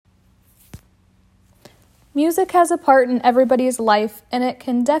Music has a part in everybody's life, and it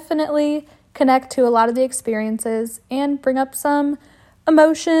can definitely connect to a lot of the experiences and bring up some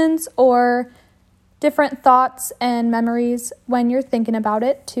emotions or different thoughts and memories when you're thinking about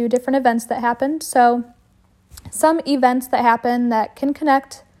it to different events that happened. So some events that happen that can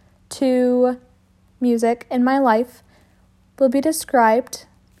connect to music in my life will be described.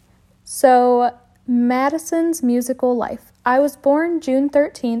 So Madison's musical life. I was born June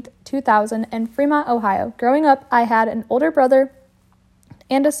 13th, 2000 in Fremont, Ohio. Growing up, I had an older brother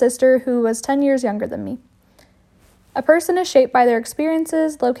and a sister who was 10 years younger than me. A person is shaped by their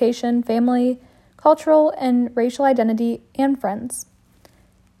experiences, location, family, cultural and racial identity, and friends.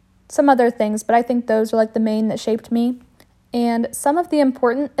 Some other things, but I think those are like the main that shaped me. And some of the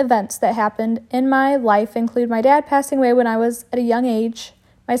important events that happened in my life include my dad passing away when I was at a young age,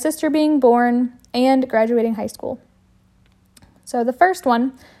 my sister being born, and graduating high school. So the first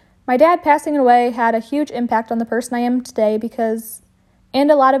one, my dad passing away had a huge impact on the person I am today and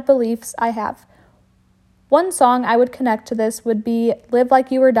a lot of beliefs I have. One song I would connect to this would be Live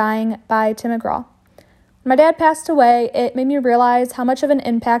Like You Were Dying by Tim McGraw. When my dad passed away, it made me realize how much of an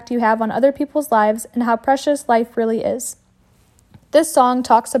impact you have on other people's lives and how precious life really is. This song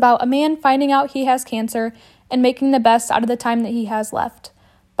talks about a man finding out he has cancer and making the best out of the time that he has left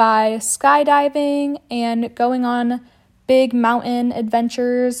by skydiving and going on big mountain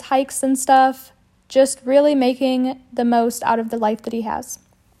adventures, hikes and stuff, just really making the most out of the life that he has.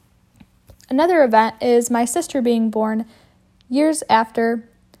 Another event is my sister being born years after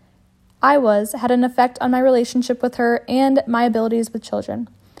I had an effect on my relationship with her and my abilities with children.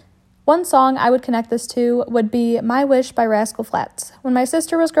 One song I would connect this to would be My Wish by Rascal Flatts. When my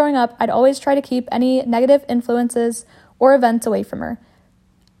sister was growing up, I'd always try to keep any negative influences or events away from her.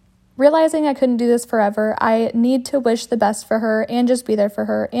 Realizing I couldn't do this forever, I need to wish the best for her and just be there for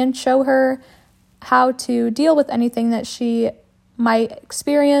her and show her how to deal with anything that she might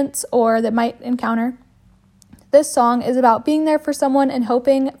experience or that might encounter. This song is about being there for someone and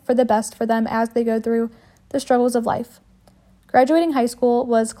hoping for the best for them as they go through the struggles of life. Graduating high school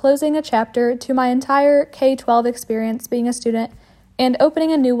was closing a chapter to my entire K-12 experience being a student and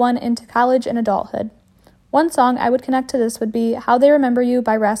opening a new one into college and adulthood. One song I would connect to this would be How They Remember You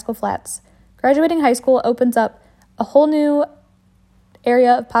by Rascal Flatts. Graduating high school opens up a whole new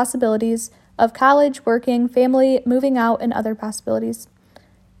area of possibilities of college, working, family, moving out, and other possibilities.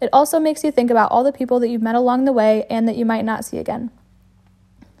 It also makes you think about all the people that you've met along the way and that you might not see again.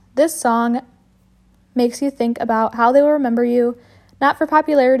 This song makes you think about how they will remember you, not for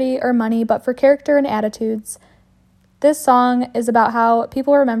popularity or money, but for character and attitudes. This song is about how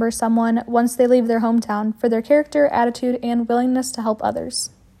people remember someone once they leave their hometown for their character, attitude, and willingness to help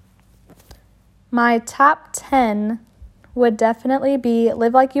others. My top 10 would definitely be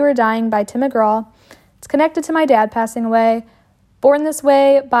Live Like You Were Dying by Tim McGraw. It's connected to my dad passing away. Born This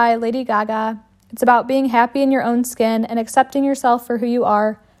Way by Lady Gaga. It's about being happy in your own skin and accepting yourself for who you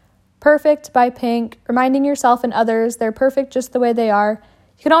are. Perfect by Pink, reminding yourself and others they're perfect just the way they are.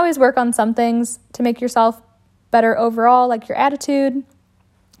 You can always work on some things to make yourself better overall, like your attitude,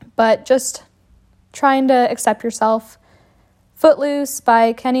 but just trying to accept yourself. Footloose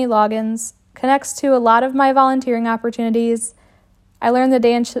by Kenny Loggins connects to a lot of my volunteering opportunities. I learned the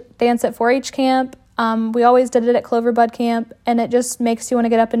dance at 4-H camp. We always did it at Cloverbud camp, and it just makes you want to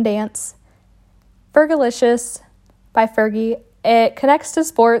get up and dance. Fergalicious by Fergie. It connects to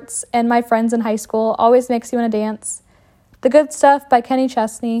sports and my friends in high school, always makes you want to dance. The Good Stuff by Kenny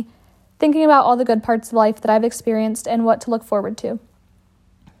Chesney, thinking about all the good parts of life that I've experienced and what to look forward to.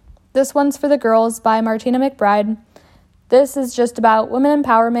 This one's for the Girls by Martina McBride. This is just about women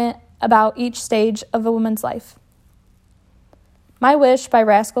empowerment, about each stage of a woman's life. My Wish by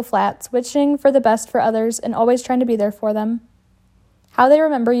Rascal Flatts, wishing for the best for others and always trying to be there for them. How They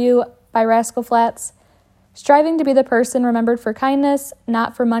Remember You by Rascal Flatts, striving to be the person remembered for kindness,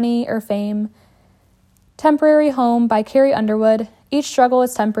 not for money or fame. Temporary Home by Carrie Underwood, each struggle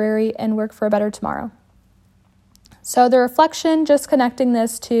is temporary and work for a better tomorrow. So the reflection, just connecting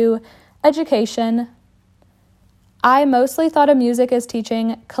this to education, I mostly thought of music as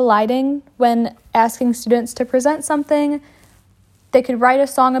teaching colliding when asking students to present something. They could write a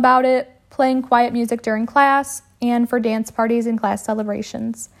song about it, playing quiet music during class, and for dance parties and class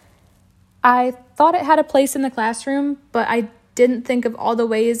celebrations. I thought it had a place in the classroom, but I didn't think of all the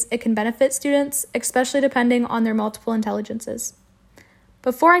ways it can benefit students, especially depending on their multiple intelligences.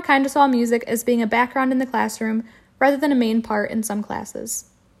 Before, I kind of saw music as being a background in the classroom rather than a main part in some classes.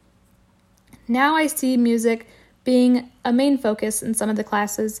 Now I see music being a main focus in some of the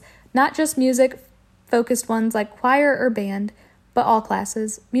classes, not just music-focused ones like choir or band, but all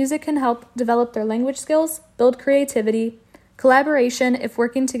classes. Music can help develop their language skills, build creativity, collaboration if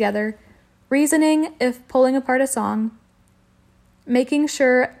working together, reasoning if pulling apart a song, making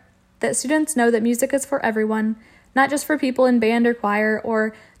sure that students know that music is for everyone, not just for people in band or choir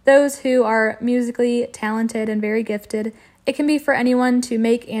or those who are musically talented and very gifted. It can be for anyone to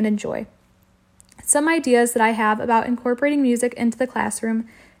make and enjoy. Some ideas that I have about incorporating music into the classroom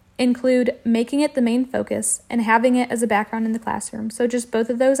include making it the main focus and having it as a background in the classroom. So just both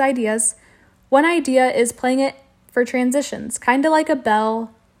of those ideas. One idea is playing it for transitions, kind of like a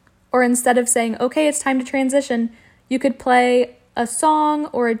bell, or instead of saying, okay, it's time to transition, you could play a song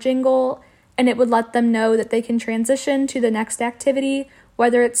or a jingle, and it would let them know that they can transition to the next activity,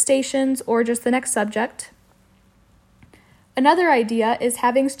 whether it's stations or just the next subject. Another idea is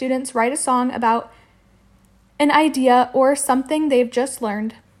having students write a song about an idea or something they've just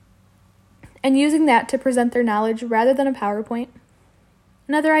learned, and using that to present their knowledge rather than a PowerPoint.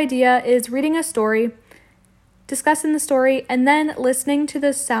 Another idea is reading a story, discussing the story, and then listening to the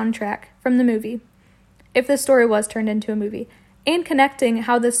soundtrack from the movie, if the story was turned into a movie, and connecting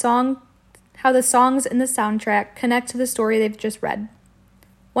how the songs in the soundtrack connect to the story they've just read.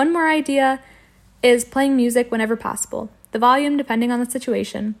 One more idea is playing music whenever possible, the volume depending on the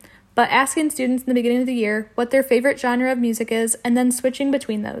situation, but asking students in the beginning of the year what their favorite genre of music is and then switching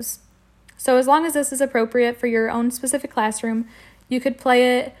between those. So as long as this is appropriate for your own specific classroom, you could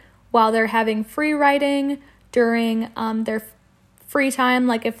play it while they're having free writing, during their free time,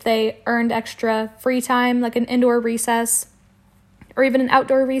 like if they earned extra free time, like an indoor recess or even an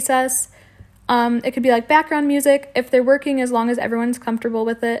outdoor recess. It could be like background music. If they're working, as long as everyone's comfortable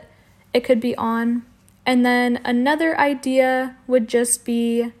with it, it could be on. And then another idea would just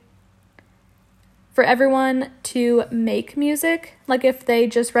be for everyone to make music. Like if they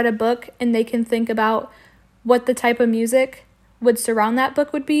just read a book and they can think about what the type of music would surround that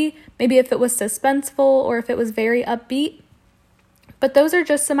book would be, maybe if it was suspenseful or if it was very upbeat. But those are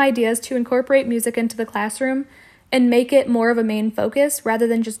just some ideas to incorporate music into the classroom and make it more of a main focus rather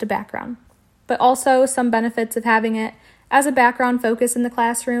than just a background. But also some benefits of having it as a background focus in the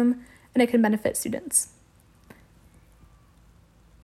classroom, and it can benefit students.